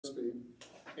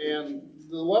And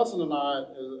the lesson tonight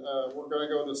is we're going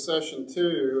to go to session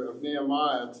 2 of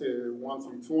Nehemiah 2, 1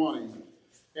 through 20.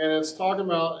 And it's talking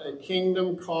about a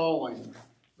kingdom calling.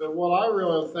 But what I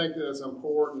really think is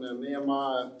important in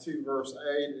Nehemiah 2, verse 8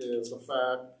 is the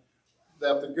fact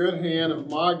that the good hand of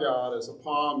my God is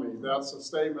upon me. That's a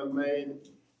statement made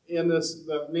in this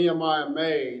that Nehemiah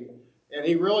made. And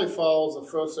he really follows the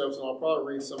footsteps, and I'll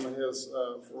probably read some of his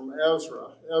from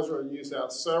Ezra. Ezra used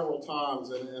that several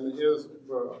times in his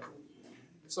book.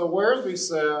 So Wearsby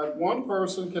said, one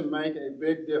person can make a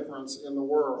big difference in the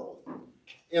world.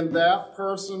 And that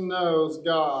person knows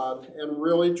God and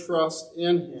really trusts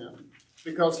in him.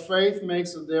 Because faith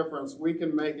makes a difference, we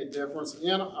can make a difference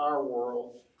in our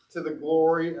world to the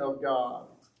glory of God.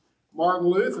 Martin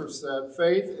Luther said,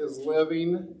 faith is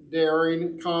living,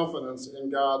 daring confidence in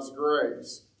God's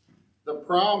grace. The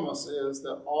promise is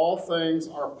that all things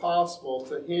are possible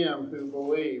to him who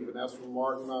believes, and that's from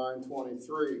Mark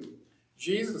 9:23.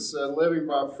 Jesus said, living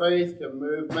by faith can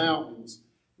move mountains,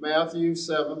 Matthew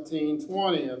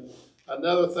 17:20. And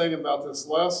another thing about this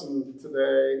lesson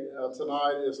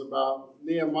tonight is about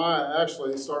Nehemiah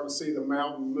actually starting to see the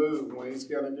mountain move when he's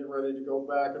going to get ready to go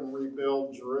back and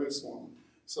rebuild Jerusalem.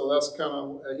 So that's kind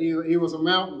of, he was a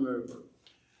mountain mover.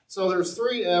 So there's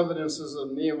 3 evidences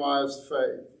of Nehemiah's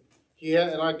faith. He had,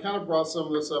 and I kind of brought some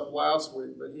of this up last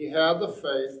week, but he had the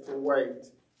faith to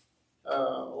wait. A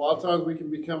lot of times we can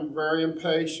become very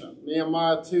impatient.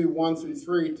 Nehemiah 2, 1 through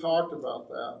 3 talked about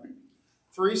that.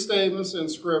 3 statements in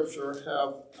Scripture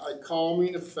have a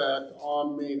calming effect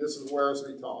on me. This is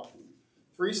Wesley talking.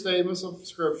 3 statements of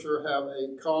Scripture have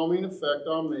a calming effect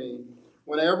on me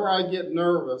whenever I get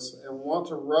nervous and want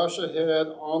to rush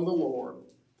ahead on the Lord.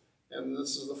 And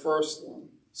this is the first one.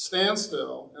 Stand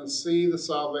still and see the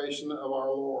salvation of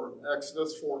our Lord.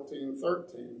 Exodus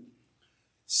 14:13.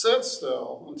 Sit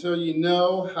still until you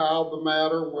know how the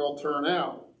matter will turn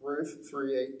out. Ruth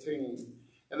 3:18.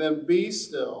 And then be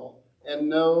still and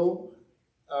know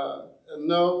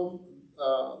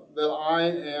that I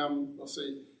am,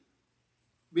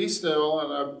 be still,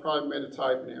 and I've probably made a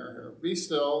typing error here. Be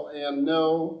still and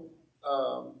know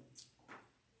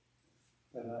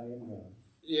that I am God.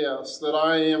 Yes, that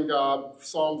I am God.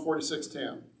 Psalm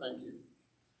 46:10. Thank you.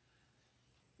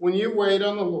 When you wait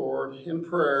on the Lord in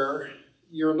prayer,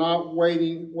 you're not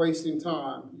wasting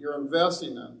time. You're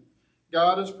investing in.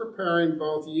 God is preparing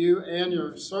both you and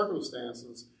your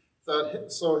circumstances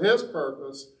so his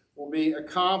purpose will be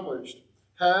accomplished.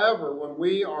 However, when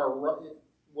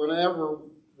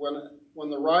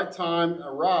the right time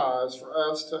arrives for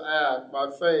us to act by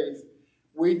faith,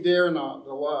 we dare not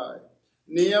delay.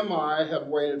 Nehemiah had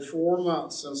waited 4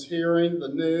 months since hearing the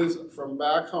news from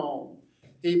back home.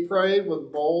 He prayed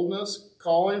with boldness,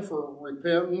 calling for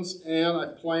repentance and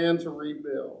a plan to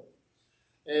rebuild.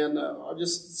 And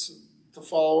just to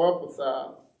follow up with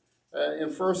that,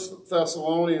 in 1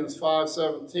 Thessalonians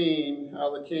 5:17,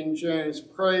 out of the King James,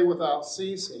 pray without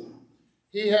ceasing.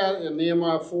 He had, in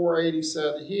Nehemiah 4:8, he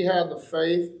said he had the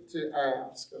faith to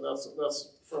ask. And that's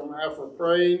from after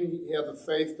praying, he had the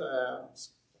faith to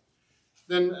ask.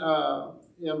 Then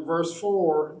in verse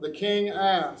 4, the king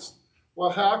asked, well,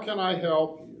 how can I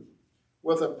help you?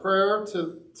 With a prayer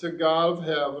to God of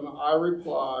heaven, I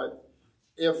replied,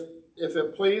 if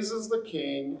it pleases the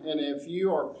king, and if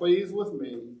you are pleased with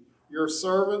me, your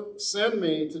servant send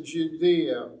me to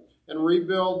Judea and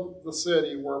rebuild the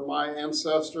city where my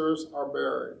ancestors are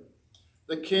buried.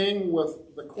 The king,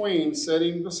 with the queen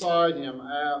sitting beside him,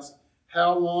 asked,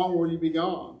 how long will you be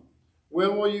gone?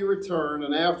 When will you return?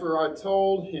 And after I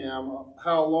told him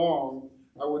how long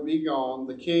I would be gone,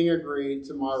 the king agreed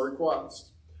to my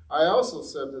request. I also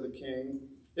said to the king,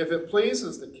 if it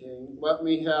pleases the king, let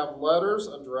me have letters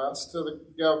addressed to the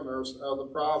governors of the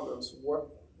province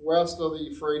west of the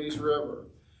Euphrates River,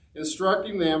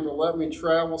 instructing them to let me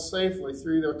travel safely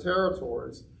through their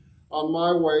territories on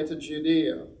my way to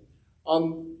Judea.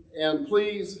 And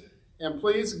please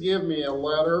give me a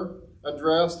letter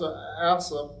addressed to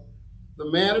Asaph, the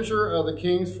manager of the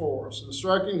king's force,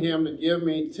 instructing him to give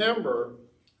me timber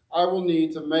I will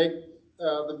need to make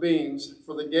the beams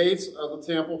for the gates of the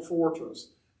temple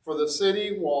fortress, for the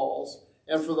city walls,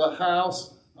 and for the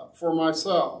house for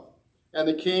myself. And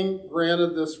the king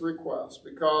granted this request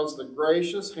because the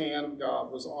gracious hand of God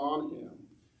was on him.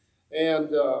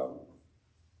 And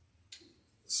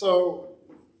so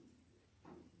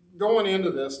going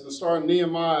into this, the start of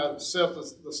Nehemiah set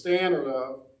the standard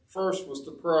up. First was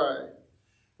to pray.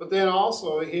 But then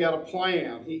also he had a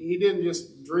plan. He didn't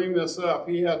just dream this up.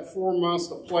 He had 4 months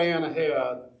to plan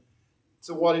ahead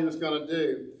to what he was going to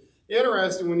do.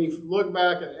 Interesting, when you look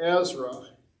back at Ezra,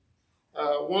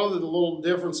 One of the little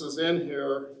differences in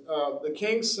here, the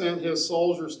king sent his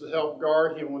soldiers to help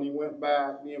guard him when he went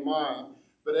back, Nehemiah.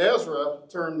 But Ezra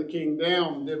turned the king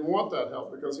down and didn't want that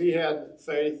help because he had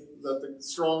faith that the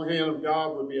strong hand of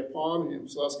God would be upon him.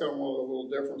 So that's kind of one of the little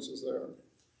differences there.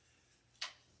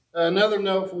 Another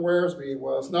note from Wearsby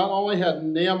was, not only had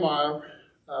Nehemiah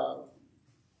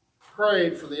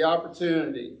prayed for the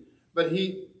opportunity, but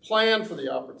he planned for the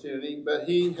opportunity, but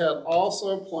he had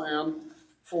also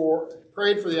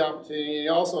prayed for the opportunity, and he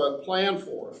also had planned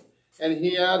for it. And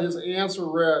he had his answer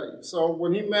ready. So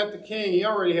when he met the king, he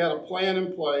already had a plan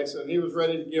in place, and he was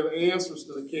ready to give answers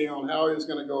to the king on how he was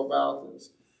going to go about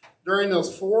this. During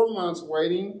those 4 months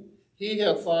waiting, he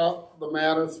had thought the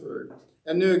matter through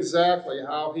and knew exactly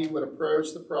how he would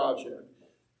approach the project.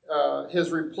 His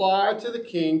reply to the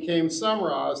king came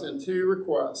summarized in 2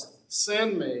 requests.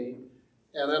 Send me,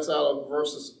 and that's out of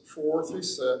verses 4 through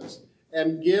 6,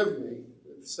 and give me,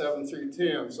 7 through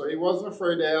 10. So he wasn't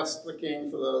afraid to ask the king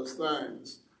for those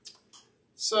things.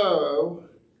 So,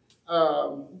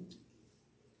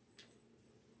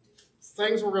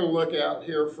 things we're going to look at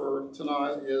here for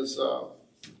tonight is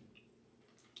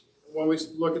when we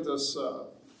look at this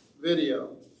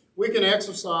video, we can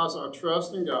exercise our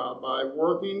trust in God by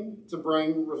working to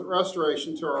bring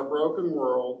restoration to our broken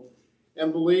world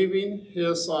and believing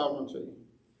His sovereignty.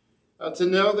 To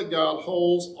know that God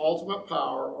holds ultimate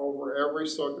power over every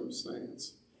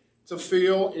circumstance. To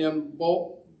feel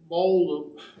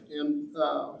emboldened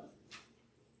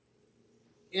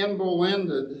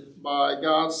by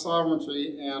God's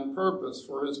sovereignty and purpose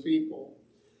for His people.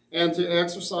 And to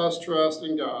exercise trust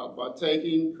in God by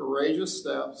taking courageous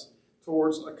steps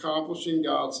towards accomplishing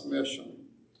God's mission.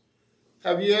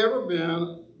 Have you ever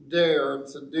been dared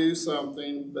to do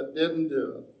something but didn't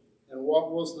do it? And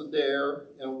what was the dare,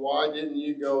 and why didn't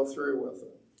you go through with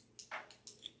it?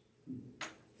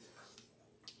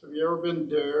 Have you ever been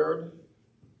dared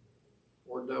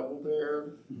or double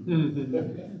dared?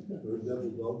 Or double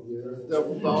dog dared?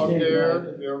 Double dog dared.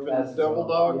 Have you ever been double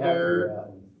dog dared?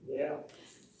 Yeah.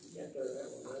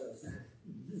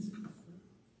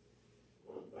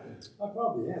 I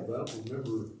probably have, but I don't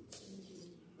remember.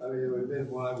 I mean, it would have been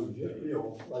when I was,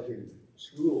 like in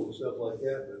school and stuff like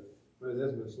that, but man,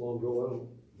 that's been so long ago,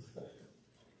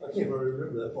 I can't really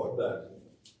remember that far back.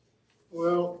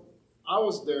 Well, I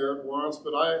was dared once,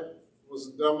 but I was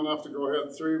dumb enough to go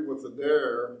ahead through with the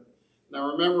dare.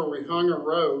 Now remember, we hung a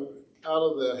rope out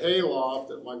of the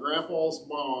hayloft at my grandpa's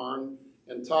barn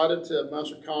and tied it to a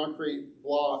bunch of concrete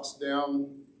blocks down,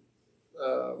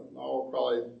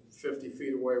 probably 50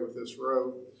 feet away with this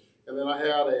rope. And then I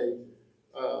had a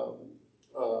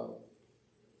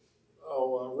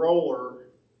roller,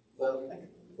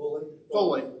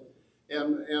 pulley,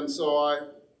 and so I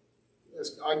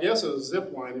guess it was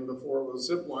zip lining before it was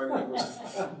zip lining. It was,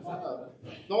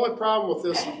 the only problem with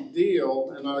this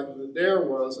deal, and the dare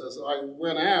was, as I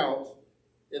went out,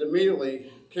 it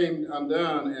immediately came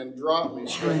undone and dropped me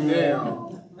straight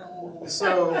down.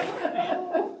 So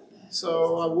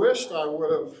I wished I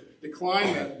would have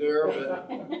declined that dare, but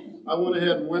I went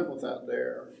ahead and went with that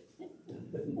dare.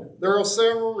 There are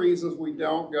several reasons we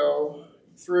don't go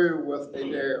through with a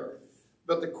dare.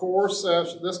 But this core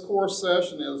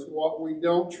session is what we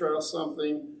don't trust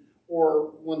something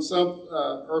or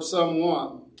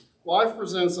someone. Life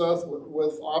presents us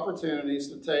with opportunities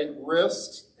to take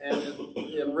risks,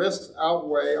 and risks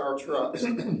outweigh our trust.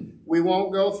 We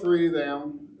won't go through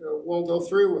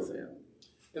with them.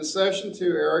 In session 2,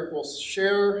 Eric will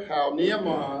share how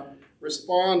Nehemiah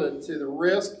responded to the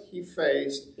risk he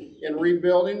faced in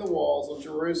rebuilding the walls of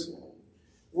Jerusalem.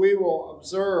 We will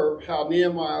observe how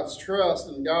Nehemiah's trust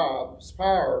in God's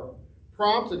power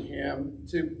prompted him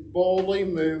to boldly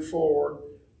move forward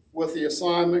with the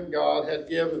assignment God had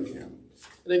given him.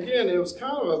 And again, it was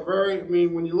kind of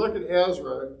when you look at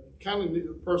Ezra,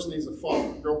 the person needs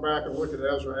to go back and look at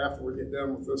Ezra after we get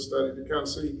done with this study to kind of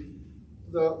see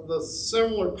the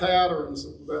similar patterns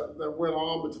that went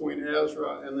on between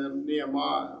Ezra and then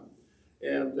Nehemiah.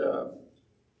 And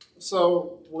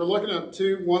so we're looking at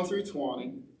 1 through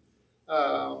 20.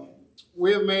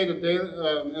 We have made a daily,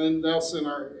 and that's in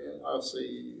our,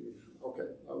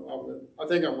 I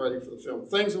think I'm ready for the film.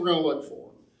 Things we're going to look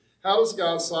for. How does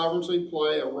God's sovereignty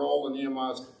play a role in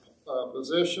Nehemiah's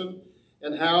position?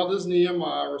 And how does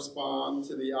Nehemiah respond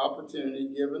to the opportunity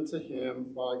given to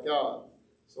him by God?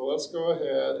 So let's go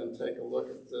ahead and take a look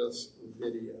at this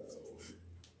video.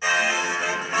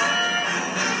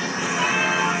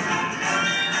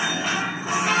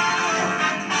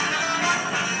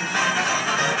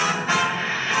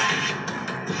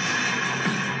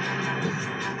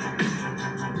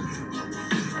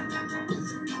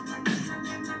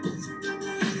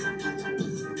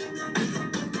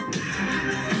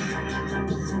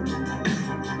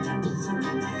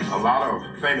 lot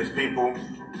of famous people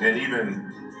and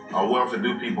even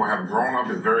well-to-do people have grown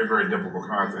up in very, very difficult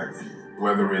contexts,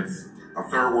 whether it's a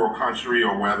third world country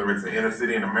or whether it's an inner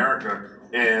city in America.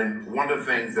 And one of the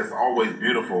things that's always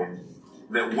beautiful,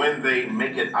 that when they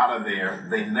make it out of there,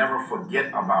 they never forget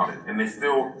about it. And they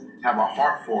still have a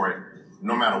heart for it,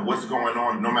 no matter what's going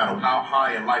on, no matter how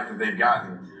high in life that they've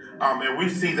gotten. And we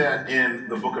see that in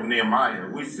the book of Nehemiah.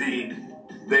 We see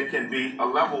there can be a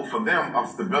level for them of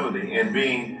stability, and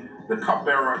being the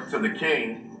cupbearer to the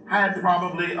king had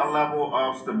probably a level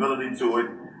of stability to it,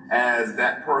 as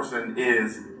that person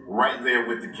is right there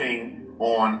with the king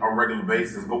on a regular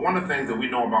basis. But one of the things that we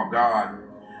know about God,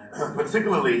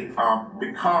 particularly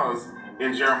because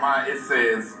in Jeremiah it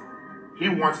says he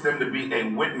wants them to be a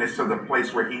witness to the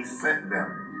place where he sent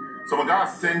them. So when God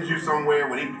sends you somewhere,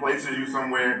 when he places you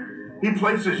somewhere, he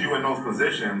places you in those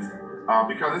positions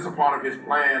because it's a part of his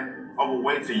plan of a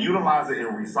way to utilize it and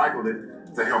recycle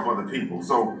it to help other people.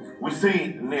 So we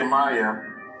see Nehemiah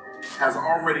has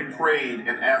already prayed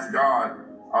and asked God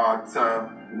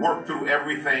to work through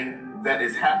everything that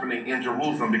is happening in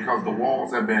Jerusalem, because the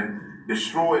walls have been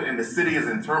destroyed and the city is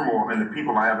in turmoil and the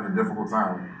people are having a difficult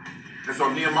time. And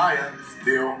so Nehemiah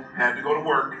still had to go to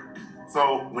work.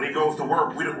 So when he goes to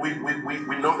work, we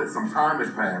know that some time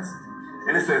has passed.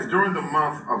 And it says, during the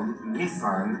month of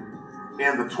Nisan,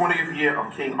 in the 20th year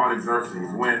of King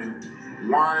Artaxerxes, when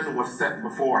wine was set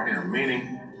before him,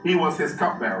 meaning he was his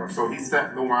cupbearer, so he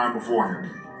set the wine before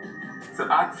him. So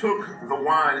I took the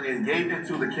wine and gave it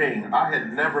to the king. I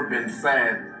had never been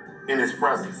sad in his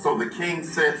presence. So the king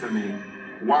said to me,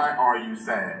 why are you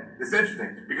sad? It's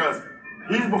interesting because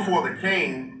he's before the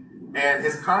king and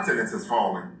his countenance is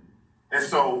falling. And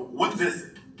so what this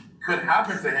could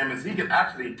happen to him is he could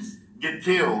actually get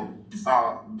killed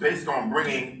based on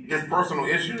bringing his personal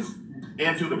issues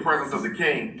into the presence of the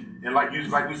king. And like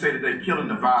we say today, killing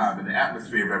the vibe and the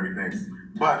atmosphere of everything.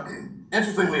 But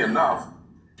interestingly enough,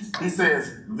 he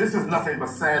says, this is nothing but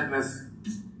sadness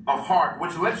of heart,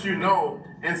 which lets you know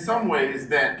in some ways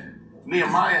that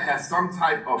Nehemiah has some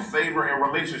type of favor and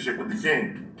relationship with the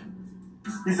king.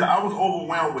 He said, I was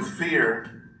overwhelmed with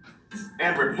fear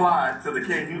and replied to the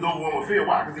king. He was overwhelmed with fear.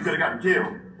 Why? Because he could have gotten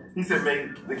killed. He said, may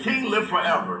the king live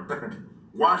forever.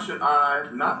 Why should I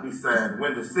not be sad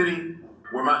when the city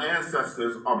where my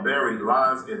ancestors are buried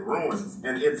lies in ruins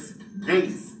and its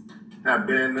gates have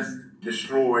been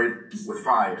destroyed with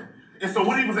fire? And so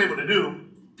what he was able to do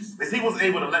is he was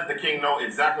able to let the king know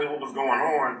exactly what was going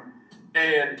on.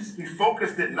 And he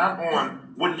focused it not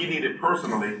on what he needed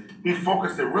personally. He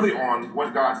focused it really on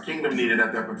what God's kingdom needed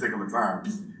at that particular time.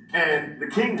 And the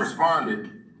king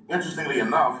responded, interestingly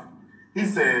enough, he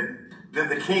said, then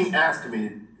the king asked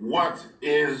me, what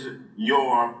is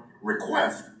your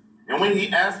request? And when he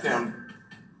asked him,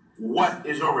 what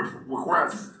is your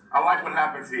request? I like what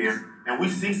happens here. And we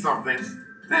see something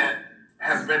that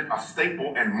has been a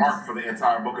staple and mark for the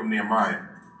entire book of Nehemiah.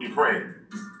 He prayed.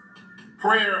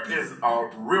 Prayer is a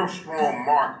real strong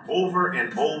mark over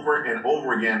and over and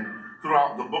over again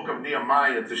throughout the book of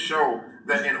Nehemiah to show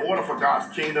that in order for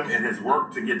God's kingdom and his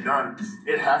work to get done,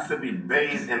 it has to be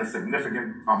bathed in a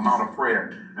significant amount of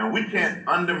prayer. And we can't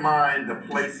undermine the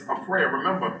place of prayer.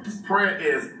 Remember, prayer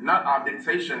is not our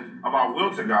dictation of our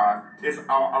will to God, it's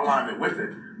our alignment with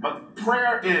it. But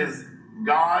prayer is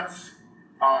God's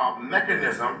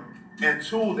mechanism and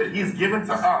tool that he's given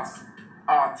to us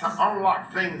to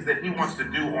unlock things that he wants to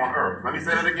do on earth. Let me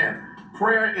say that again.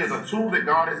 Prayer is a tool that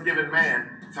God has given man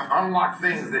to unlock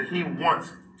things that he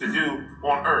wants to do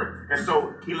on earth. And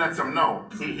so he lets him know.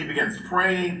 He begins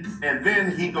praying, and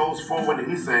then he goes forward and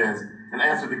he says, and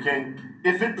answered the king,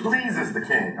 if it pleases the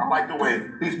king. I like the way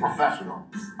he's professional.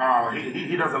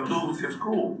 He doesn't lose his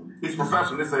cool. He's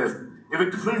professional. It says, if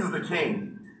it pleases the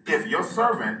king, if your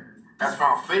servant has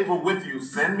found favor with you,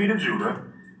 send me to Judah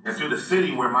and to the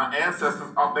city where my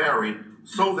ancestors are buried,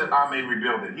 so that I may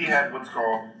rebuild it. He had what's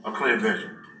called a clear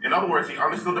vision. In other words, he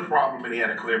understood the problem and he had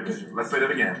a clear vision. Let's say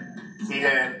that again. He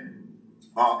had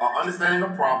an understanding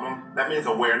of problem. That means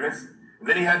awareness. And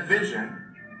then he had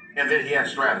vision, and then he had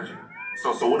strategy.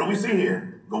 So what do we see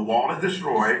here? The wall is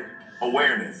destroyed.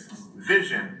 Awareness,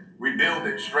 vision, rebuild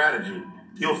it, strategy.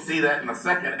 He'll see that in a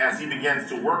second as he begins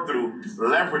to work through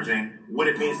leveraging what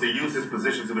it means to use his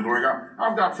position to the glory of God.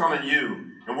 How's God telling you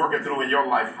and working through in your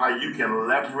life how you can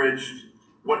leverage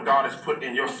what God has put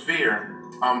in your sphere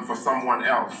for someone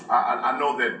else? I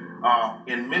know that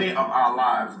in many of our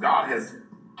lives, God has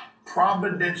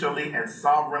providentially and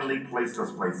sovereignly placed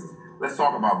us places. Let's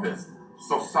talk about this.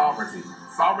 So sovereignty.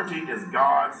 Sovereignty is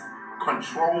God's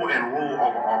control and rule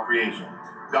over all creation.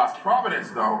 God's providence,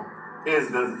 though, is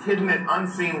the hidden and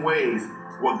unseen ways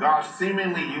where God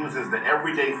seemingly uses the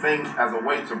everyday things as a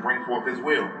way to bring forth his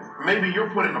will. Maybe you're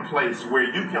put in a place where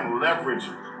you can leverage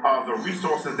the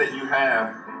resources that you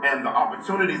have and the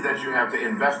opportunities that you have to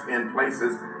invest in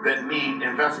places that need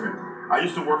investment. I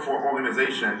used to work for an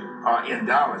organization in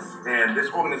Dallas, and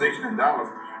this organization in Dallas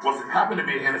happened to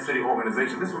be an inner city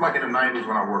organization. This was like in the 90s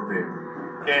when I worked there.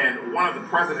 And one of the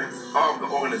presidents of the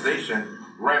organization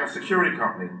ran a security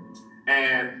company.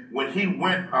 And when he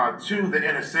went to the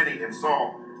inner city and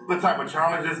saw the type of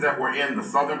challenges that were in the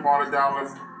southern part of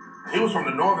Dallas, he was from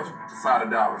the northern side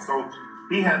of Dallas. So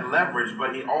he had leverage,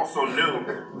 but he also knew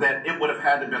that it would have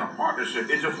had to have been a partnership.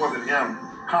 It just wasn't him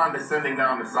condescending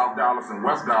down to South Dallas and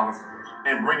West Dallas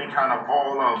and bringing kind of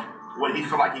all of what he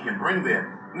felt like he can bring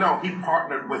there. No, he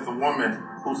partnered with a woman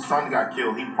whose son got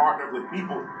killed. He partnered with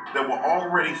people that were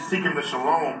already seeking the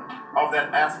shalom of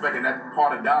that aspect in that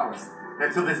part of Dallas.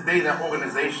 And to this day, that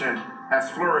organization has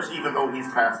flourished, even though he's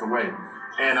passed away.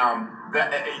 And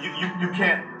you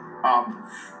can't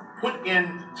put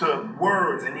into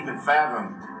words and even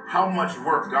fathom how much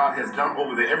work God has done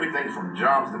over there. Everything from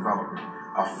jobs development,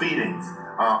 feedings,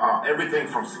 everything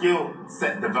from skill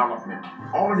set development.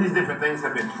 All of these different things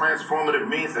have been transformative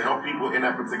means to help people in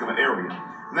that particular area.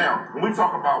 Now, when we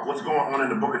talk about what's going on in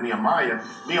the book of Nehemiah,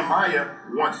 Nehemiah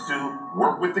wants to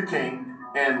work with the king.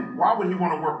 And why would he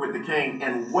want to work with the king?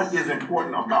 And what is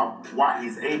important about why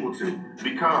he's able to?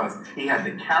 Because he had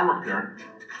the character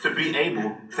to be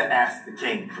able to ask the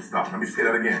king for stuff. Let me say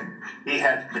that again. He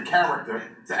had the character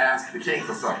to ask the king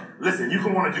for stuff. Listen, you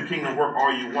can want to do kingdom work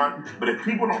all you want, but if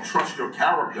people don't trust your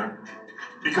character,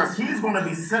 because he's going to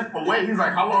be sent away. He's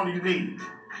like, how long do you need?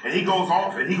 And he goes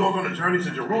off and he goes on a journey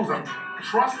to Jerusalem,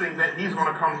 trusting that he's going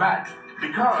to come back.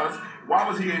 Because why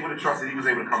was he able to trust that he was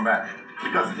able to come back?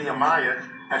 Because Nehemiah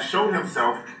has showed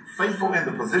himself faithful in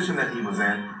the position that he was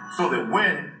in, so that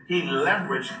when he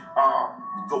leveraged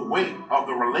the weight of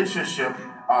the relationship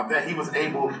that he was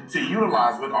able to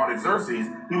utilize with Artaxerxes,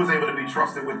 he was able to be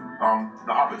trusted with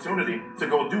the opportunity to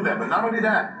go do that. But not only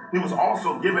that, he was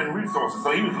also given resources.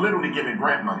 So he was literally given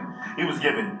grant money. He was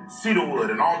given cedar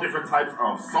wood and all different types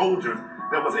of soldiers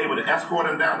that was able to escort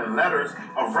him down in letters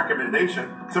of recommendation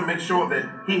to make sure that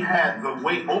he had the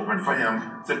way open for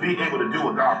him to be able to do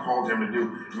what God called him to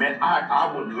do. Man,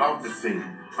 I would love to see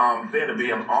there to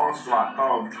be an onslaught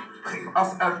of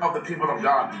us, of the people of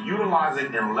God, utilizing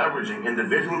and leveraging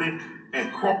individually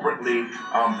and corporately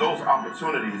those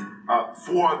opportunities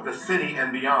for the city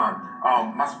and beyond.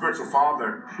 My spiritual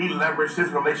father, he leveraged his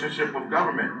relationship with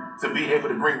government to be able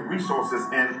to bring resources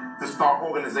in to start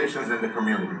organizations in the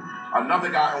community. Another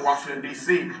guy in Washington,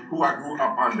 D.C., who I grew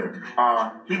up under,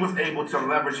 he was able to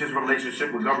leverage his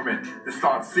relationship with government to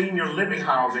start senior living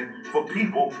housing for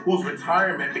people whose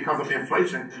retirement, because of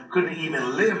inflation, couldn't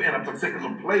even live in a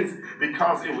particular place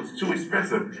because it was too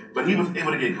expensive. But he was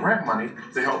able to get grant money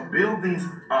to help build these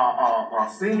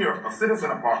senior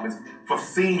citizen apartments for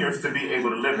seniors to be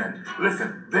able to live in.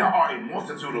 Listen, there are a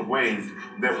multitude of ways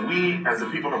that we, as the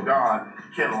people of God,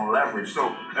 can leverage.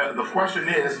 So the question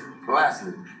is,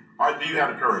 lastly, do you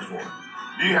have the courage for it?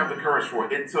 Do you have the courage for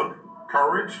it? It took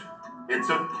courage, it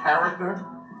took character,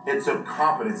 it took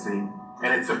competency,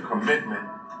 and it took commitment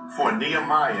for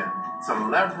Nehemiah to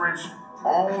leverage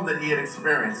all that he had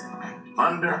experienced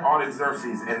under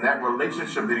Artaxerxes and that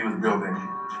relationship that he was building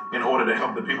in order to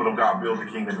help the people of God build the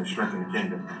kingdom and strengthen the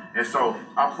kingdom. And so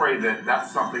I pray that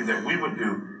that's something that we would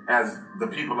do as the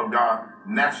people of God,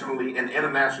 nationally and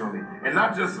internationally, and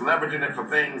not just leveraging it for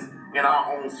things in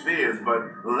our own spheres, but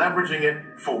leveraging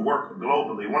it for work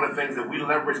globally. One of the things that we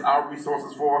leverage our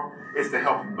resources for is to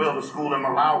help build a school in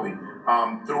Malawi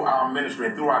through our ministry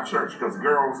and through our church, because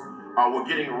girls were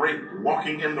getting raped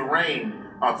walking in the rain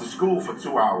to school for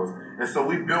 2 hours. And so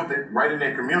we built it right in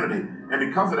their community. And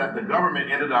because of that, the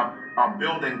government ended up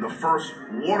building the first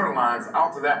water lines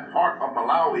out to that part of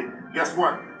Malawi. Guess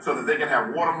what? So that they can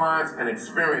have water lines and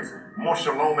experience more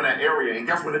shalom in that area. And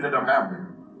guess what ended up happening?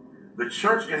 The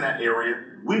church in that area,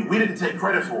 we didn't take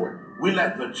credit for it. We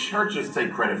let the churches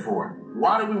take credit for it.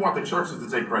 Why do we want the churches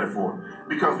to take credit for it?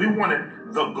 Because we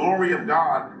wanted the glory of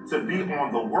God to be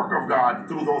on the work of God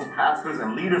through those pastors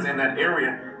and leaders in that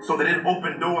area, so that it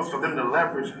opened doors for them to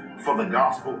leverage for the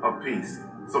gospel of peace.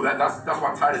 So that's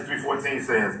why Titus 3:14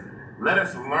 says, let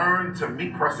us learn to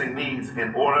meet pressing needs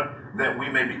in order that we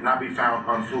may not be found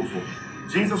unfruitful.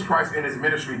 Jesus Christ in his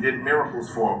ministry did miracles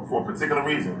for a particular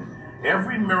reason.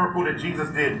 Every miracle that Jesus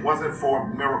did wasn't for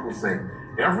miracle's sake.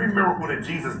 Every miracle that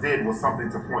Jesus did was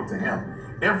something to point to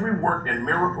him. Every work and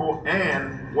miracle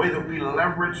and way that we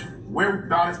leverage where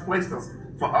God has placed us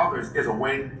for others is a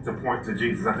way to point to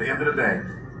Jesus. At the end of the day,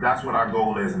 That's what our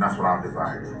goal is, and that's what our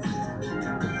desire is.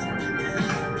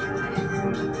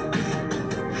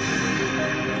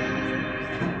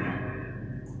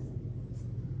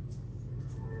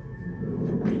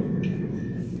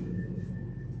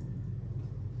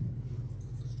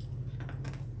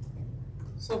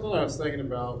 Something I was thinking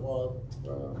about while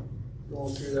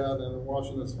going through that and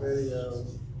watching this video.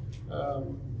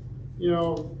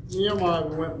 Nehemiah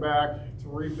went back to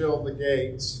rebuild the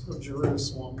gates of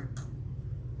Jerusalem.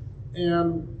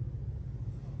 And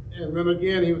then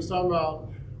again, he was talking about,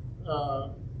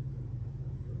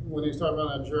 when he was talking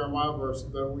about that Jeremiah verse,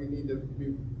 that we need to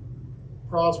be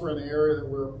prosper in the area that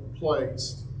we're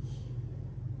placed.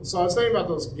 So I was thinking about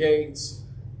those gates.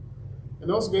 And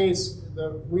those gates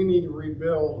that we need to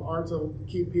rebuild aren't to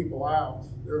keep people out.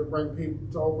 They're to bring people,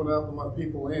 to open up and let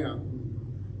people in.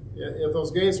 If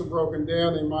those gates are broken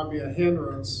down, they might be a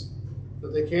hindrance that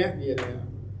they can't get in.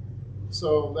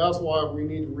 So that's why we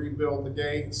need to rebuild the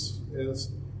gates,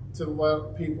 is to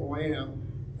let people in.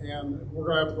 And we're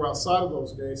going to have to go outside of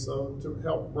those gates, so to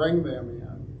help bring them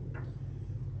in.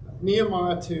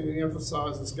 Nehemiah 2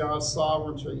 emphasizes God's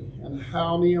sovereignty and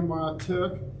how Nehemiah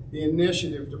took the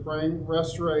initiative to bring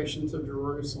restoration to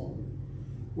Jerusalem.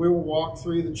 We will walk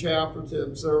through the chapter to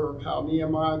observe how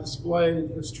Nehemiah displayed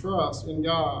his trust in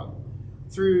God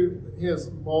through his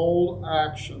bold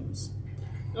actions.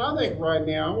 And I think right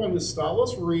now, I want to stop.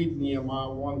 Let's read Nehemiah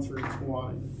 1 through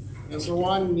 20. And so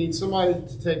I need somebody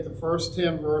to take the first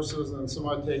 10 verses and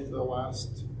somebody take the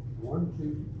last. 1,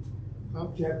 2,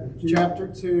 chapter 2. Chapter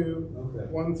 2, okay.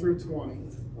 1 through 20.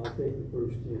 I'll take the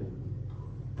first 10.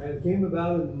 And it came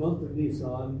about in the month of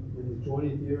Nisan, in the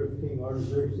 20th year of King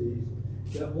Artaxerxes,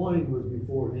 that wine was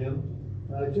before him.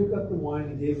 And I took up the wine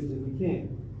and gave it to the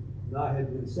king. And I had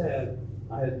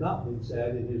not been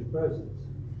sad in his presence.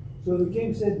 So the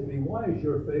king said to me, "Why is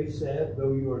your face sad,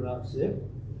 though you are not sick?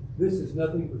 This is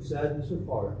nothing but sadness of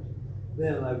heart."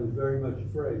 Then I was very much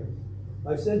afraid.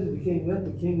 I said to the king, "Let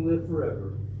the king live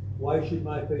forever. Why should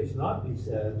my face not be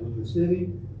sad when the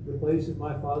city, the place of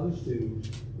my father's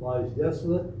tombs, lies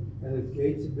desolate, and its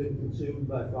gates have been consumed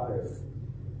by fire?"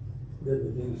 Then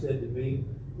the king said to me,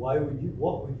 what would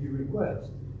you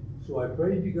request? So I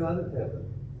prayed to God of heaven.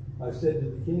 I said to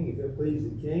the king, "If it please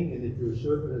the king, and if your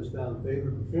servant has found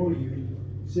favor before you,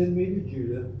 send me to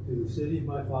Judah, to the city of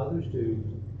my father's tombs,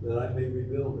 that I may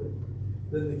rebuild it."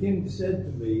 Then the king said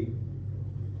to me,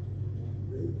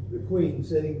 the queen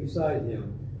sitting beside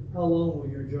him, "How long will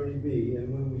your journey be,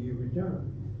 and when will you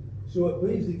return?" So it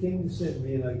pleased the king to send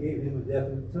me, and I gave him a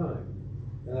definite time.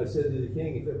 And I said to the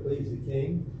king, "If it please the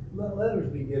king, let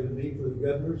letters be given me for the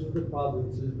governors of the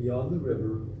provinces beyond the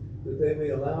river, that they may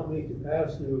allow me to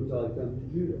pass through until I come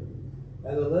to Judah.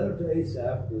 And a letter to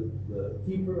Asaph, the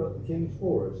keeper of the king's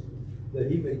forest,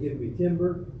 that he may give me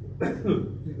timber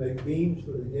to make beams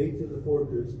for the gates of the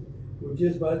fortress, which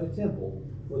is by the temple,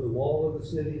 for the wall of the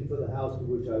city, and for the house to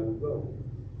which I will go."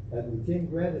 And the king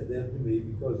granted them to me,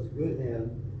 because the good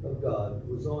hand of God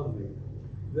was on me.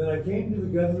 Then I came to the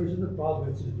governors of the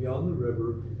provinces beyond the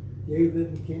river, gave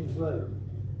them the king's letter.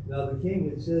 Now the king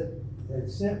had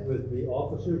sent with me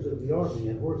officers of the army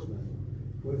and horsemen.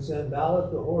 When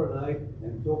Sanballat the Horonite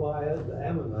and Tobiah the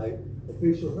Ammonite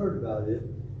official heard about it,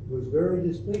 it was very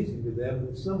displeasing to them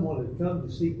that someone had come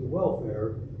to seek the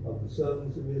welfare of the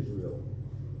sons of Israel.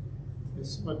 Can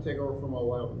somebody take over from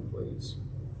 11, please?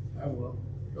 I will.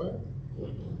 Go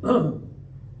ahead.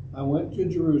 I went to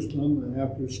Jerusalem, and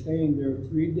after staying there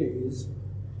 3 days,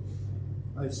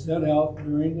 I set out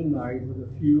during the night with a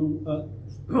few others.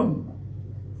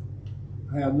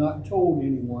 I have not told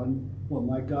anyone what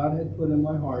my God had put in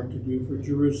my heart to do for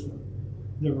Jerusalem.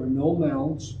 There were no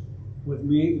mounts with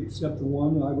me except the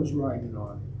one I was riding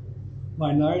on.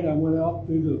 By night I went out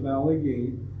through the valley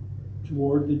gate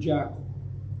toward the Jackal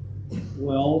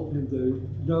well and the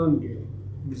Dung gate,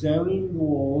 examining the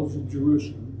walls of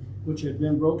Jerusalem, which had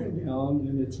been broken down,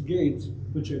 and its gates,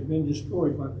 which had been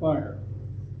destroyed by fire.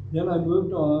 Then I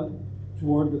moved on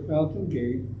toward the fountain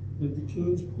gate and the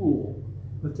king's pool,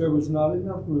 but there was not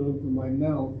enough room for my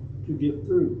mount to get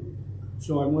through.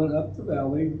 So I went up the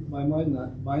valley by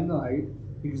night,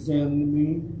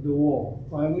 examining the wall.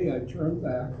 Finally, I turned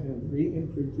back and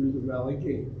re-entered through the valley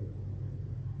gate.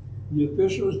 The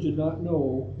officials did not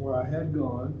know where I had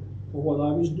gone or what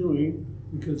I was doing,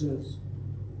 because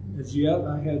as yet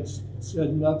I had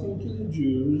said nothing to the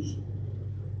Jews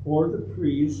or the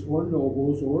priests or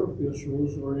nobles or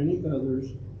officials or any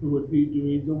others who would be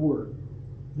doing the work.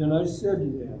 Then I said to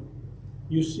them,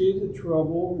 "You see the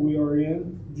trouble we are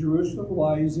in. Jerusalem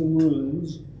lies in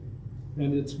ruins,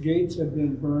 and its gates have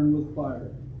been burned with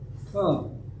fire.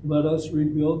 Come, Let us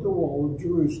rebuild the wall of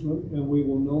Jerusalem, and we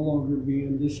will no longer be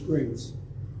in disgrace.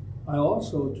 I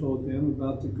also told them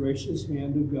about the gracious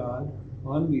hand of God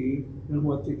on me and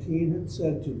what the king had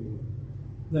said to me.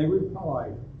 They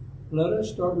replied, let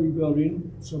us start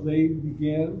rebuilding. So they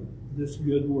began this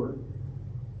good work.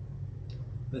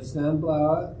 But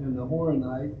Sanballat and the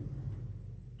Horonite,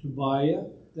 Tobiah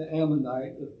the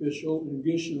Ammonite official, and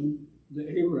Geshem the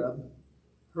Arab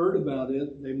heard about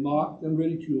it. They mocked and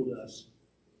ridiculed us.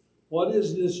 What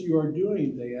is this you are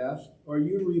doing? They asked. Are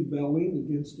you rebelling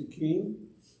against the king?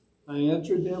 I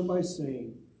answered them by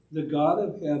saying, the God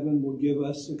of heaven will give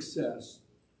us success.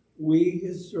 We,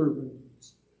 his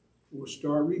servants, will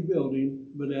start rebuilding,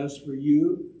 but as for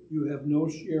you, you have no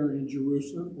share in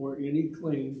Jerusalem or any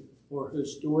claim or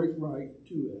historic right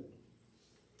to it.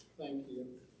 Thank you.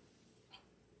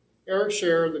 Eric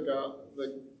shared that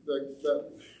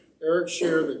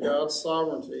God's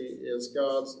sovereignty is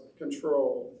God's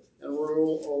control and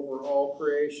rule over all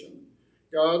creation.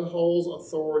 God holds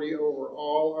authority over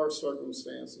all our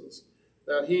circumstances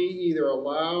that he either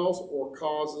allows or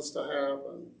causes to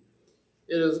happen.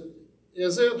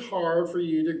 Is it hard for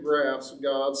you to grasp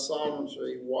God's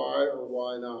sovereignty? Why or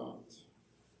why not?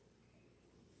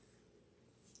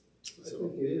 I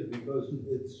think it is because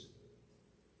it's,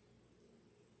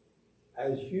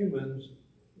 as humans,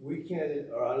 we can't,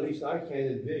 or at least I can't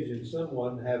envision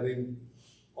someone having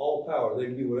all power. They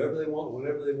can do whatever they want,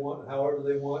 whenever they want, however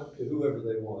they want, to whoever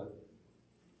they want.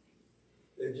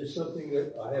 It's just something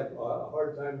that I have a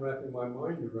hard time wrapping my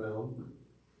mind around.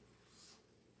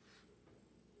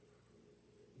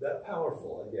 That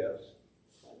powerful, I guess.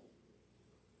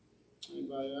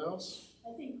 Anybody else?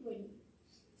 I think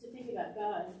to think about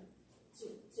God,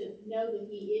 to know that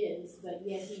he is, but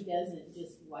yet he doesn't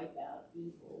just wipe out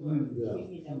evil or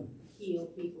heal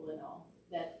people and all.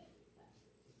 That,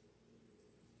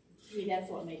 I mean, that's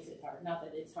what makes it hard. Not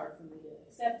that it's hard for me to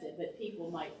accept it, but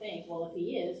people might think, well, if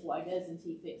he is, why doesn't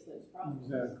he fix those problems?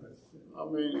 Exactly. I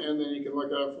mean, and then you can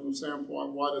look at it from the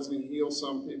standpoint, why doesn't he heal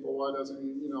some people? Why doesn't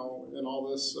he, in all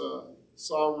this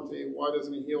sovereignty, why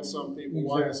doesn't he heal some people? Exactly.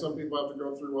 Why do some people have to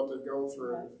go through what they go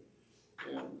through? Right.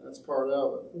 And that's part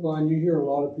of it. Well, and you hear a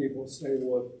lot of people say,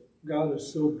 well, God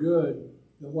is so good,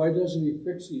 then why doesn't he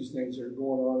fix these things that are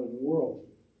going on in the world?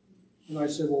 And I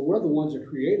said, well, we're the ones that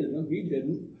created them. He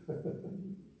didn't.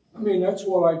 I mean, that's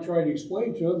what I try to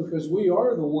explain to him, because we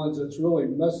are the ones that's really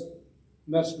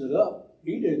messed it up.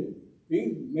 He didn't.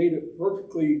 He made it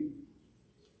perfectly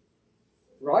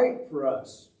right for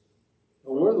us.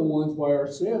 But we're the ones by our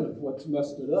sin of what's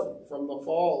messed it up. From the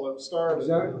fall it started.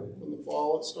 Exactly. From the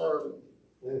fall it started.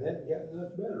 And it hasn't gotten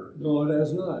much better. No, it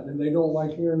has not. And they don't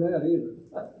like hearing that either.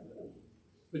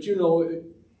 But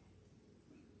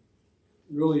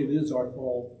really it is our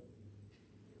fault.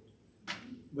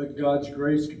 But God's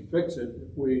grace can fix it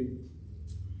if we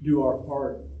do our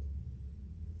part.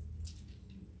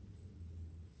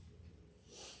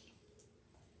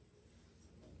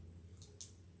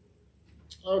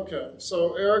 Okay,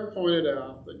 so Eric pointed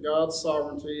out that God's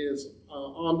sovereignty is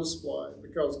on display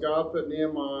because God put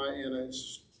Nehemiah in a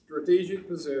strategic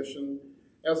position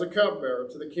as a cupbearer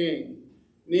to the king.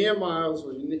 Nehemiah was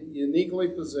uniquely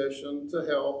positioned to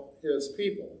help his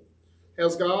people.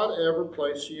 Has God ever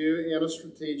placed you in a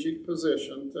strategic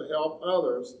position to help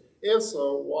others? If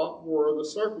so, what were the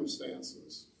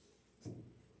circumstances?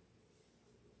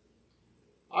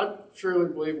 I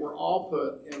truly believe we're all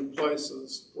put in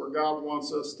places where God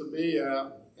wants us to be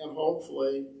at and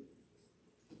hopefully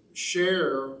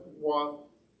share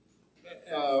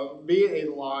be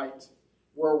a light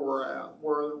where we're at,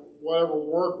 whatever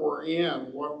work we're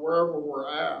in, wherever we're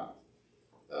at.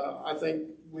 I think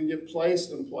we get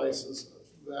placed in places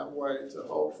that way to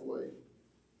hopefully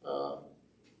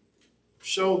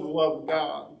show the love of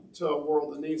God to a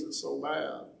world that needs it so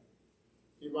bad.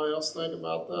 Anybody else think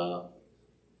about that?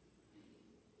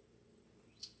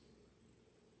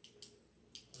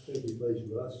 I think he placed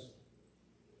Russ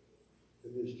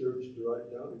in this church at the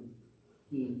right time.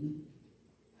 Mm-hmm.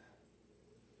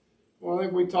 Well, I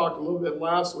think we talked a little bit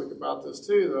last week about this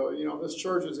too, though. This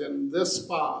church is in this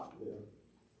spot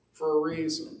for a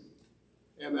reason.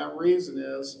 And that reason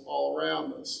is all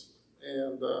around us.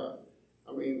 And,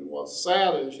 what's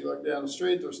sad is you look down the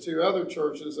street, there's two other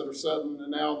churches that are sitting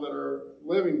now that are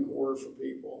living quarters for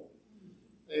people.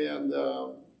 And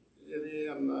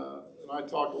I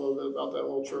talked a little bit about that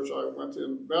little church I went to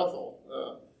in Bethel,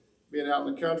 being out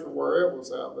in the country where it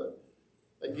was at. But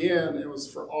again, it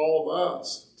was for all of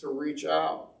us to reach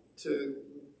out to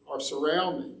our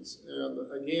surroundings.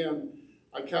 And again,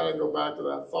 I kind of go back to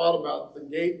that thought about the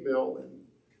gate building.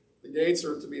 The gates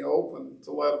are to be open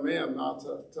to let them in, not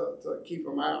to keep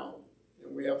them out.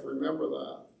 And we have to remember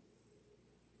that.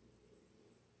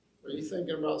 Are you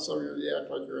thinking about something, or you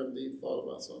act like you're in deep thought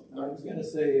about something? I was going to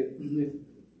say,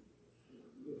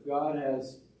 if God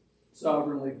has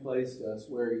sovereignly placed us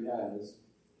where he has,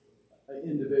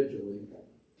 individually,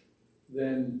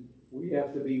 then we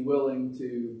have to be willing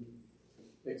to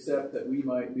accept that we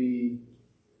might be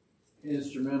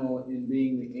instrumental in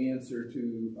being the answer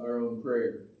to our own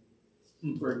prayer.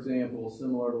 For example,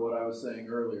 similar to what I was saying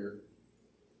earlier,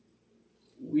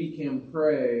 we can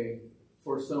pray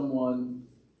for someone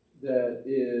that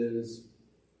is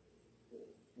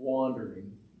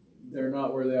wandering. They're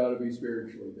not where they ought to be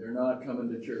spiritually. They're not coming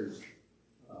to church.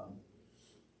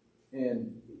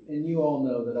 And you all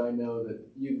know that I know that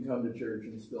you can come to church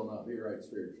and still not be right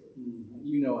spiritually.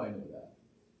 You know I know that.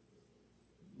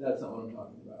 That's not what I'm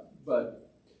talking about. But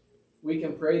we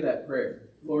can pray that prayer.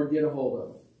 Lord, get a hold of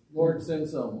them. Lord, send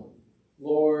someone.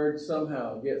 Lord,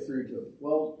 somehow get through to them.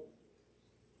 Well,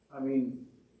 I mean,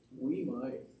 we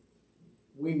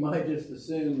might just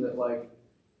assume that, like,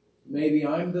 maybe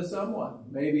I'm the someone.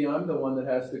 Maybe I'm the one that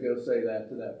has to go say that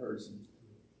to that person.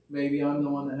 Maybe I'm the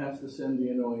one that has to send the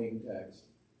annoying text.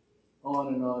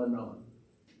 On and on and on.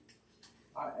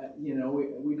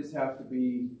 We just have to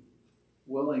be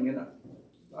willing, and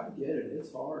I get it.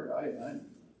 It's hard.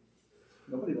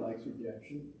 Nobody likes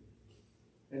rejection.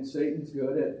 And Satan's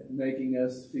good at making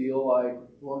us feel like,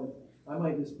 well, I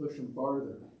might just push them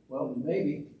farther. Well,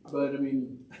 maybe, but I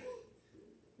mean,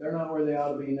 they're not where they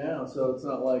ought to be now, so it's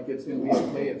not like it's going to be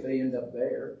okay if they end up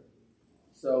there.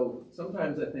 So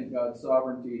sometimes I think God's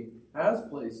sovereignty has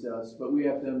placed us, but we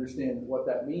have to understand what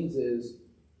that means is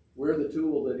we're the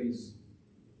tool that he's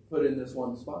put in this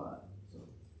one spot. So.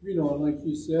 Like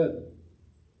you said,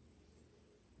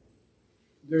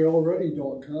 they already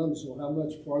don't come, so how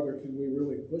much farther can we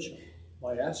really push them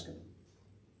by asking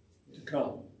them to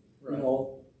come? Right.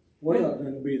 We're not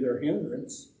going to be their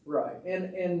hindrance. Right.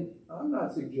 And I'm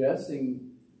not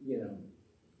suggesting,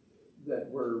 that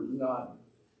we're not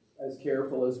as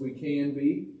careful as we can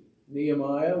be.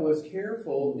 Nehemiah was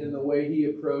careful in the way he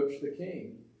approached the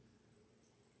king.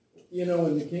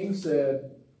 When the king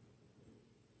said,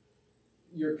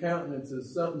 your countenance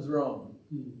is something's wrong.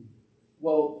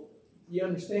 Well, you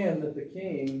understand that the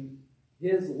king,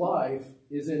 his life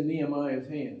is in Nehemiah's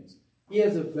hands. He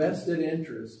has a vested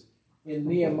interest in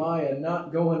Nehemiah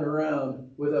not going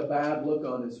around with a bad look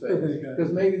on his face.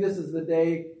 Because maybe this is the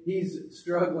day he's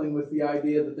struggling with the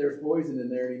idea that there's poison in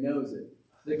there and he knows it.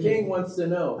 The king wants to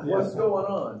know what's going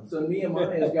on. So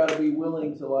Nehemiah has got to be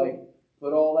willing to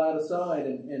put all that aside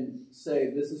and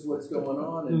say, this is what's going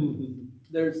on. And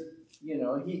there's,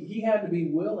 he had to be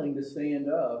willing to stand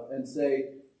up and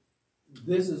say,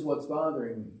 this is what's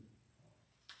bothering me.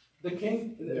 The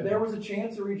king, there was a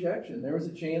chance of rejection. There was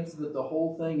a chance that the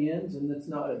whole thing ends and it's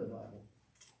not in the Bible.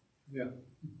 Yeah.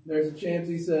 There's a chance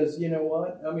he says, you know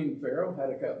what? Pharaoh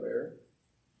had a cupbearer.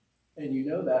 And you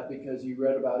know that because you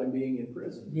read about him being in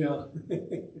prison. Yeah.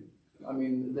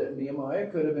 That Nehemiah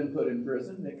could have been put in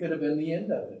prison. It could have been the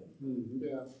end of it.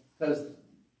 Yeah. Because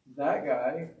that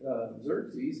guy,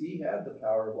 Xerxes, he had the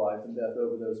power of life and death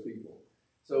over those people.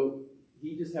 So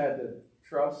he just had to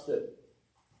trust that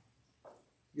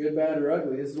good, bad, or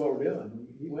ugly, this is what we're doing.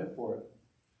 He went for it.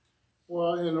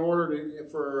 Well, in order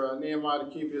for Nehemiah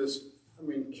to keep his,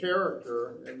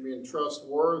 character and being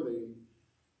trustworthy,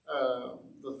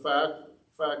 the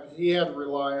fact he had to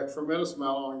rely a tremendous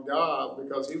amount on God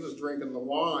because he was drinking the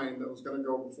wine that was going to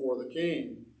go before the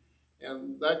king.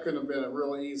 And that couldn't have been a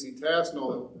really easy task,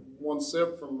 that one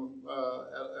sip from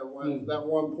that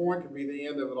one point could be the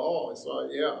end of it all. So,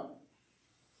 yeah.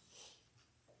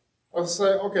 Let's say,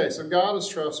 okay, so God is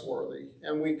trustworthy,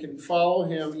 and we can follow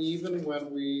him even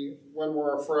when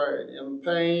we're afraid, in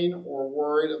pain, or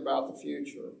worried about the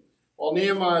future. While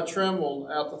Nehemiah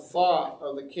trembled at the thought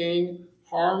of the king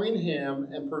harming him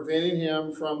and preventing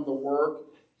him from the work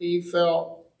he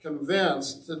felt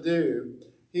convinced to do,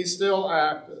 he still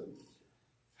acted.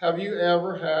 Have you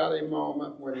ever had a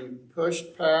moment when you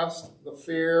pushed past the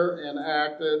fear and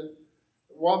acted?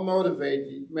 What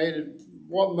motivated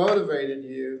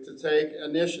you to take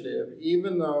initiative,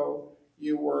 even though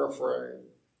you were afraid?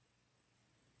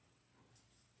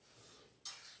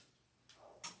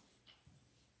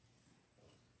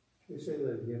 Can you say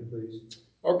that again, please?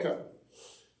 Okay.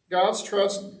 God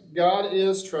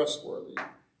is trustworthy,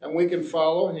 and we can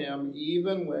follow him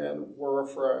even when we're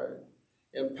afraid,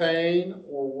 in pain,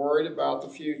 or worried about the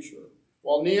future.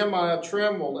 While Nehemiah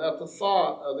trembled at the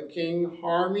thought of the king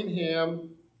harming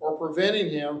him or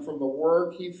preventing him from the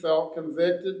work he felt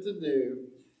convicted to do,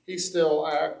 he still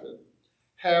acted.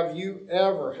 have you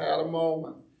ever had a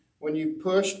moment when you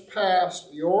pushed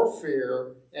past your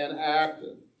fear and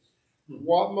acted?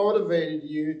 What motivated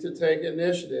you to take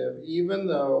initiative even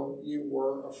though you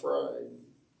were afraid?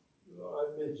 Well,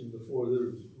 I mentioned before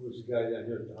there was a guy down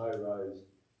here at the high rise.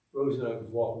 Rose and I was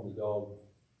walking the dog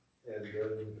and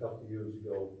a couple of years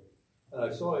ago, and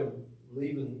I saw him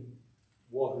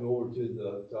walking over to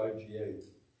IGA.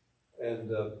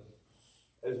 And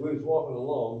as we was walking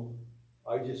along,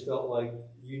 I just felt like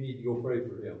you need to go pray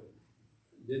for him.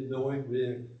 Didn't know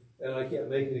him, and I kept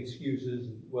making excuses.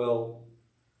 Well,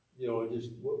 you know,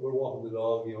 we're walking the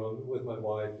dog, you know, with my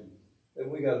wife,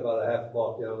 and we got about a half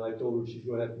block down. And I told her she's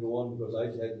going to have to go on because I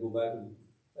just had to go back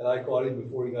and I caught him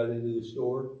before he got into the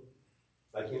store.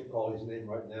 I can't call his name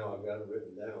right now. I've got it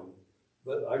written down,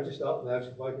 but I just stopped and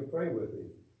asked if I could pray with him.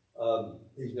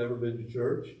 He's never been to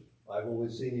church. I've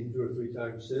only seen him 2 or 3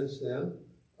 times since then.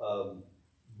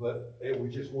 But it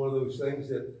was just one of those things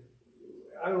that,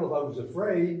 I don't know if I was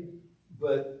afraid,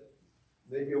 but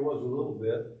maybe I was a little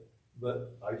bit,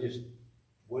 but I just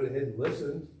went ahead and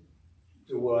listened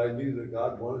to what I knew that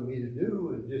God wanted me to do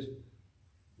and just,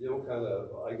 you know, kind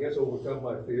of, I guess, overcome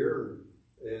my fear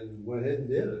and went ahead and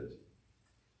did it.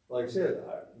 Like I said,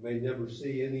 I may never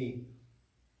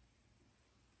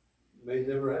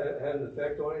had an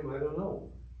effect on him, I don't know.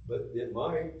 But it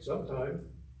might sometime.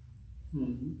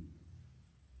 Mm-hmm.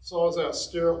 So it's that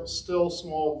still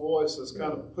small voice that's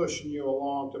kind of pushing you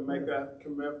along to make that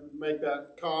commitment, make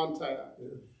that contact.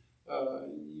 Yeah.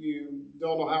 You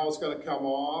don't know how it's going to come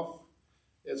off.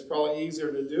 It's probably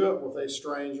easier to do it with a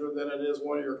stranger than it is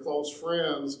one of your close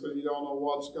friends because you don't know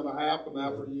what's going to happen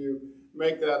after you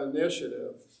make that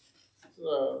initiative.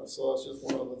 So that's just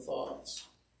one of the thoughts.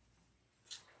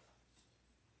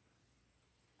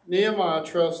 Nehemiah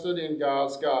trusted in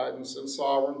God's guidance and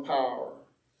sovereign power.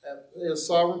 His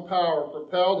sovereign power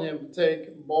propelled him to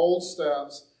take bold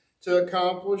steps to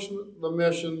accomplish the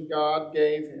mission God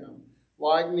gave him.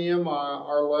 Like Nehemiah,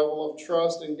 our level of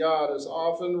trust in God is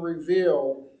often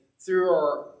revealed through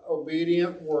our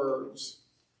obedient words,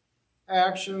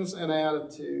 actions, and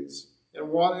attitudes. In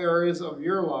what areas of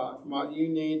your life might you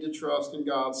need to trust in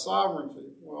God's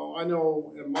sovereignty? Well, I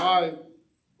know in my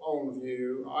own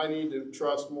view, I need to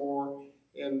trust more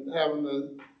in having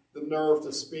the nerve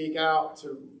to speak out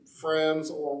to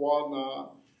friends or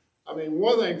whatnot. I mean,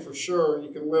 one thing for sure,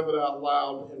 you can live it out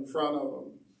loud in front of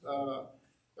them.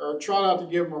 Or try not to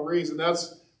give them a reason.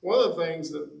 That's one of the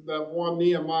things that won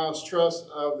Nehemiah's trust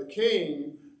of the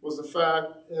king was the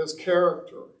fact his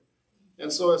character.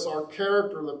 And so it's our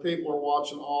character that people are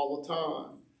watching all the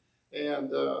time.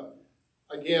 And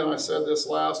again, I said this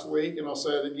last week, and I'll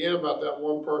say it again about that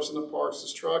one person that parks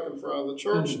his truck in front of the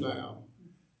church now.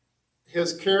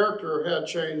 His character had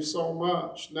changed so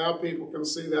much. Now people can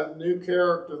see that new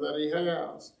character that he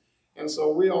has. And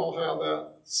so we all have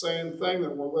that same thing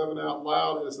that we're living out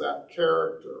loud is that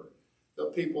character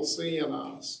that people see in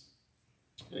us.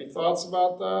 Any thoughts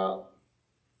about that?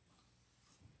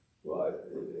 Well,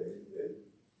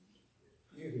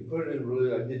 you can put it in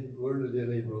religion. I didn't learn it in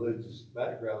a religious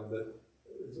background, but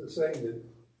it's a saying that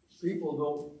people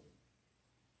don't,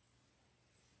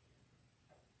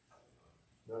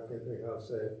 I can't think how to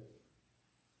say it.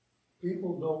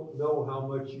 People don't know how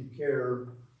much you care.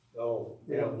 Oh,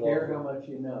 they don't care how much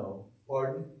you know.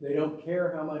 Pardon? They don't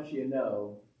care how much you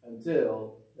know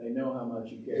until they know how much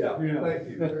you care. Yeah. Thank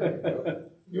you. There you go.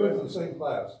 You went to the same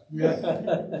class.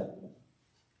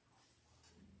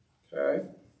 Okay.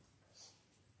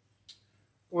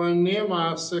 Well, in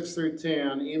Nehemiah 6 through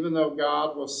 10, even though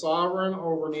God was sovereign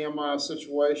over Nehemiah's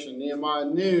situation, Nehemiah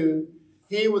knew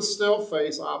he would still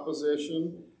face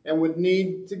opposition and would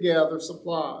need to gather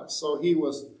supplies. So he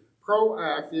was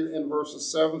proactive in verses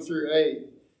 7 through 8.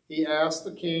 He asked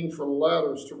the king for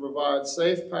letters to provide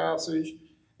safe passage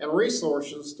and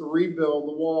resources to rebuild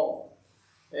the wall.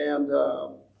 And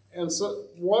so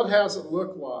what has it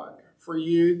looked like for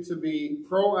you to be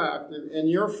proactive in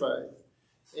your faith?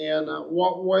 And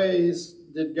what ways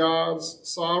did God's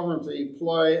sovereignty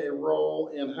play a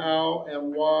role in how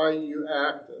and why you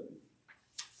acted?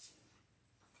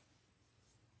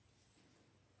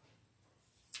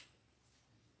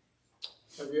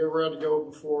 Have you ever had to go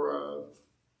before a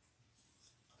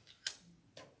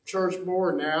church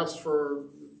board and ask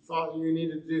thought you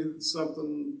needed to do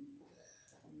something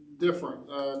different,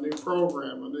 a new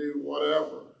program, a new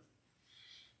whatever?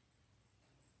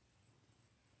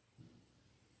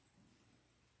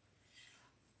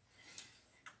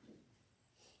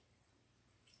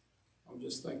 I'm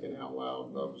just thinking out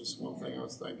loud. That was just one thing I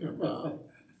was thinking about.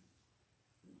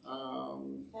 Was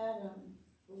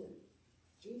it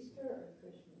Easter or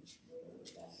Christmas?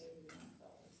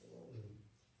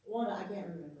 one, I can't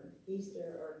remember,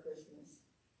 Easter or Christmas,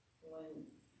 when,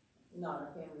 not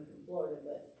our family from Florida,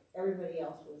 but everybody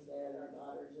else was there, our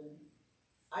daughters, and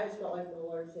I just felt like the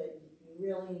Lord said, you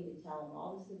really need to tell them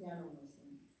all to sit down and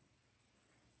listen.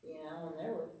 You know, and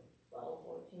there were 12,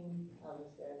 14 of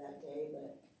us there that day,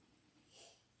 but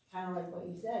kind of like what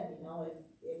you said, you know,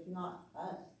 if not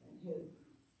us, then who?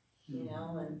 You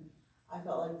know, and I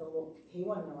felt like he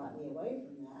wasn't going to let me away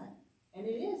from that. And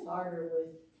it is harder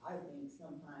with, I think,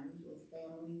 sometimes with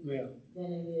family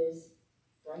than it is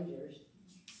strangers.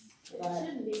 It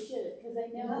shouldn't be, should it? Because they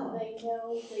know,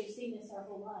 they've seen this our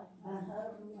whole life.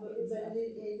 But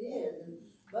it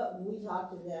is. But we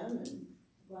talked to them, and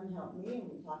Glenn helped me, and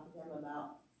we talked to them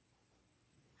about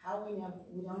how we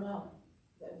don't know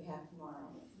that we have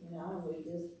tomorrow, you know, and we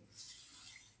just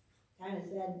kind of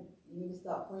said, you need to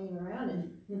stop playing around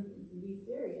and be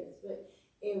serious. But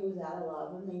it was out of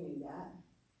love, and they knew that.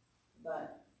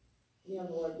 But, you know,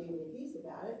 the Lord gave me peace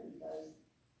about it because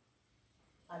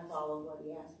I followed what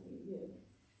he asked me to do.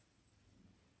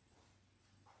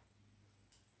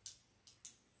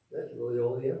 That's really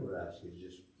all he ever asks, is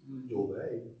just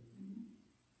obey.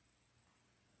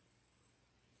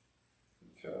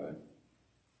 Okay.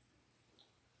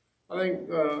 I think,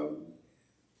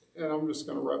 and I'm just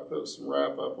going to put some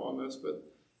wrap up on this, but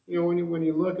you know, when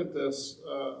you look at this,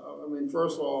 I mean,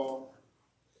 first of all,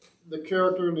 the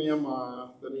character of Nehemiah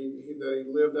that he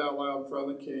lived out loud in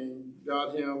front of the king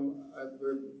got him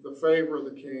the favor of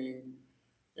the king,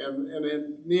 and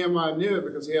then Nehemiah knew it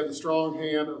because he had the strong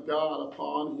hand of God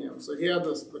upon him. So he had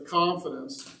the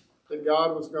confidence that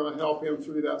God was going to help him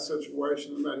through that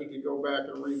situation and that he could go back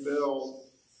and rebuild.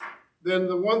 Then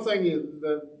the one thing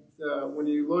that when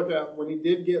you look at when he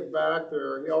did get back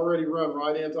there, he already run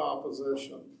right into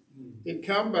opposition. He'd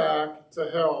come back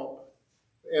to help,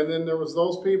 and then there was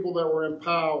those people that were in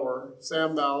power,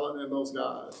 Sanballat and those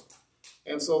guys.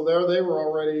 And so there they were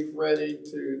already ready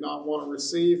to not want to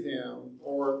receive him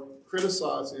or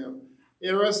criticize him. The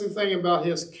interesting thing about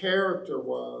his character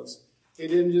was he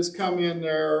didn't just come in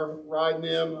there riding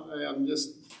in and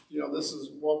just, you know, this is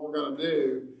what we're going to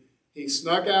do. He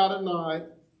snuck out at night.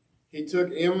 He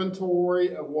took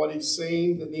inventory of what he's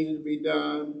seen that needed to be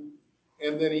done,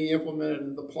 and then he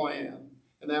implemented the plan.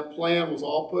 And that plan was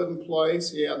all put in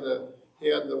place. He had the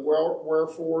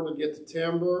wherefore to get the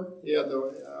timber. He had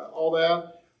all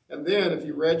that. And then if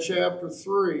you read chapter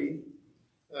 3,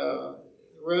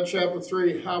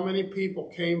 how many people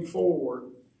came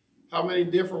forward? How many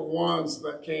different ones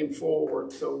that came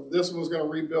forward? So this one's going to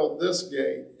rebuild this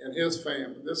gate and his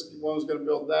family. This one's going to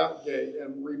build that gate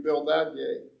and rebuild that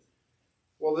gate.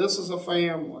 Well, this is a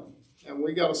family, and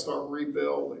we got to start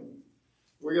rebuilding.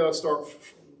 We got to start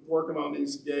working on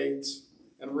these gates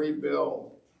and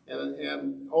rebuild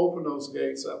and open those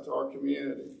gates up to our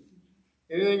community.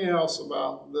 Anything else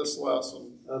about this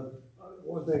lesson?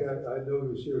 One thing I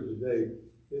noticed here today,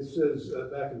 it says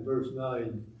back in verse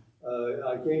 9,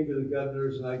 I came to the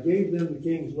governors and I gave them the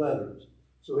king's letters.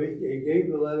 So he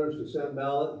gave the letters to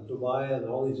Sanballat and Tobiah and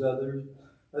all these others.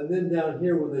 And then down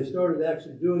here, when they started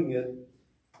actually doing it,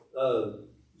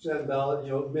 Sanballat,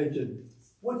 mentioned,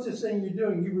 what's this thing you're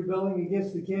doing? You rebelling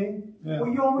against the king? Yeah.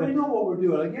 Well, you already know what we're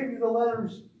doing. I gave you the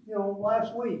letters,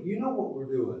 last week. You know what we're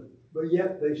doing. But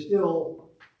yet they still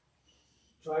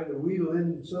tried to wheedle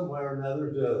in some way or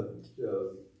another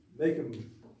to make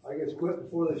them, I guess, quit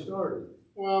before they started.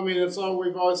 Well, I mean,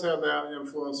 we've always had that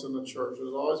influence in the church.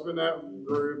 There's always been that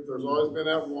group. There's always been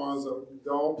that ones that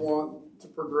don't want to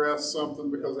progress something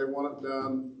because they want it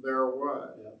done their way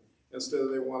instead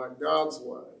of they want it God's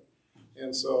way.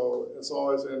 And so it's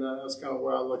always, and that's kind of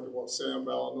why I looked at what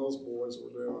Sanballat and those boys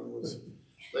were doing, was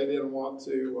they didn't want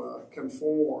to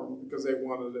conform because they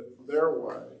wanted it their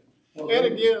way. Well, and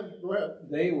again, go ahead.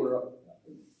 They were,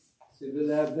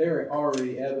 they're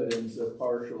already evidence of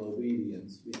partial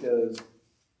obedience, because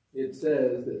it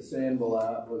says that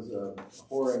Sanballat was a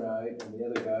Horonite and the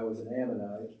other guy was an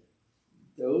Ammonite.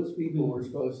 Those people were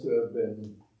supposed to have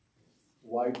been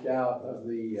wiped out of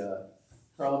the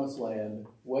promised land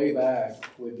way back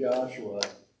with Joshua,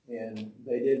 and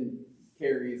they didn't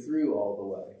carry through all the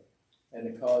way, and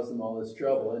it caused them all this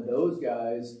trouble. And those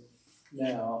guys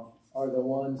now are the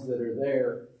ones that are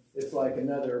there. It's like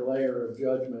another layer of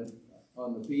judgment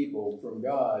on the people from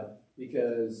God,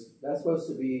 because that's supposed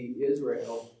to be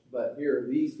Israel, but here are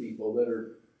these people that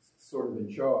are sort of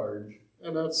in charge.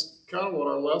 And that's kind of what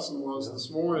our lesson was this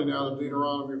morning out of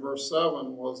Deuteronomy verse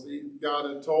 7, was God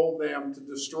had told them to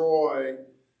destroy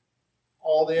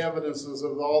all the evidences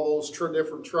of all those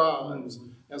different tribes.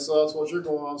 And so that's what you're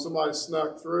going on. Somebody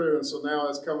snuck through, and so now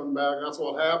it's coming back. That's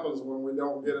what happens when we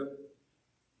don't get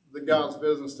the God's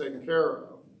business taken care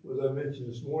of. as I mentioned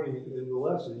this morning in the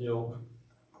lesson,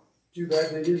 too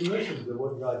bad they didn't listen to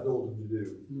what God told them to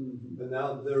do. Mm-hmm. And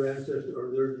now their ancestors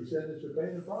or their descendants are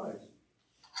paying the price.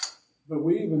 But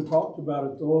we even talked about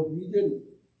it, though. He didn't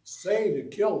say to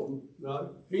kill them.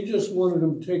 No, He just wanted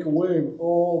them to take away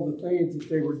all the things that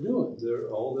they were doing.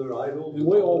 all their idols. And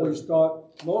we always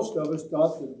thought, most of us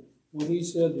thought that when he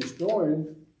said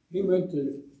destroying, he meant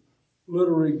to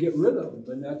literally get rid of them.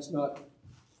 And that's not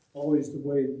always the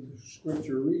way the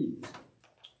scripture reads.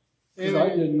 Because I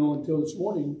didn't know until this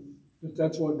morning that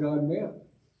that's what God meant.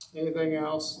 Anything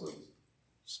else that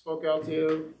spoke out to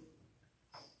you?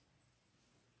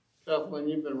 Kathleen,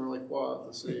 you've been really quiet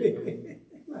this evening.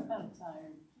 I'm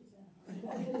tired.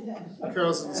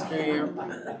 Cousins camp.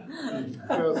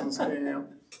 Cousins camp.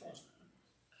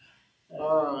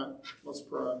 All right, let's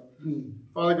pray.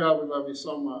 Father God, we love you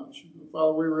so much.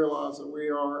 Father, we realize that we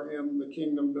are in the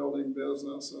kingdom building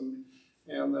business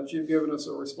and that you've given us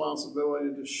a responsibility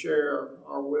to share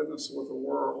our witness with a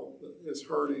world that is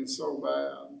hurting so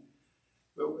bad.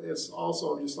 But it's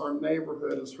also just our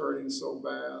neighborhood is hurting so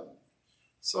bad.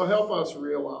 So help us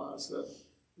realize that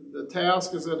the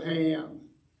task is at hand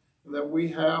and that we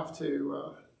have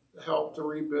to help to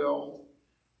rebuild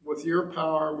with your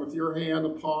power, with your hand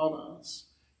upon us.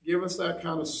 Give us that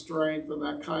kind of strength and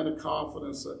that kind of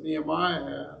confidence that Nehemiah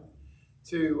had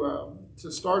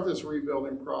to start this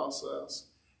rebuilding process.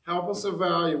 Help us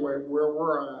evaluate where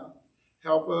we're at.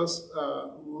 Help us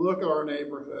look at our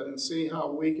neighborhood and see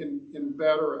how we can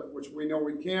better it, which we know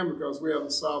we can because we have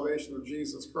the salvation of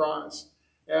Jesus Christ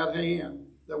at hand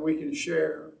that we can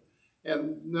share.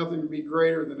 And nothing would be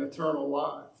greater than eternal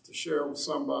life to share with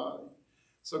somebody.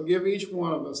 So give each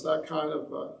one of us that kind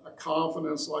of a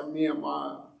confidence like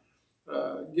Nehemiah.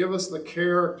 Give us the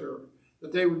character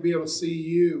that they would be able to see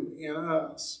you in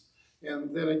us.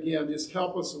 And then again, just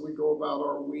help us as we go about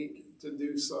our week to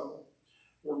do so.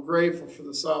 We're grateful for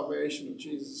the salvation of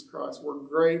Jesus Christ. We're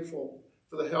grateful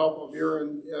for the help of your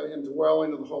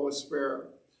indwelling of the Holy Spirit.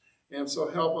 And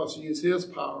so help us use his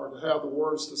power to have the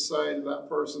words to say to that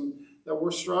person that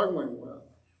we're struggling with.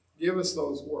 Give us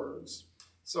those words.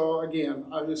 So again,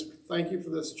 I just thank you for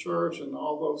this church and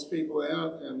all those people in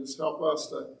it, and just help us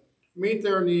to meet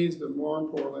their needs, but more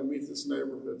importantly, meet this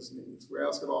neighborhood's needs. We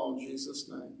ask it all in Jesus'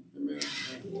 name. Amen.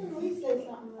 Can we say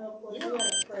something real quick? We got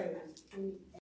to pray.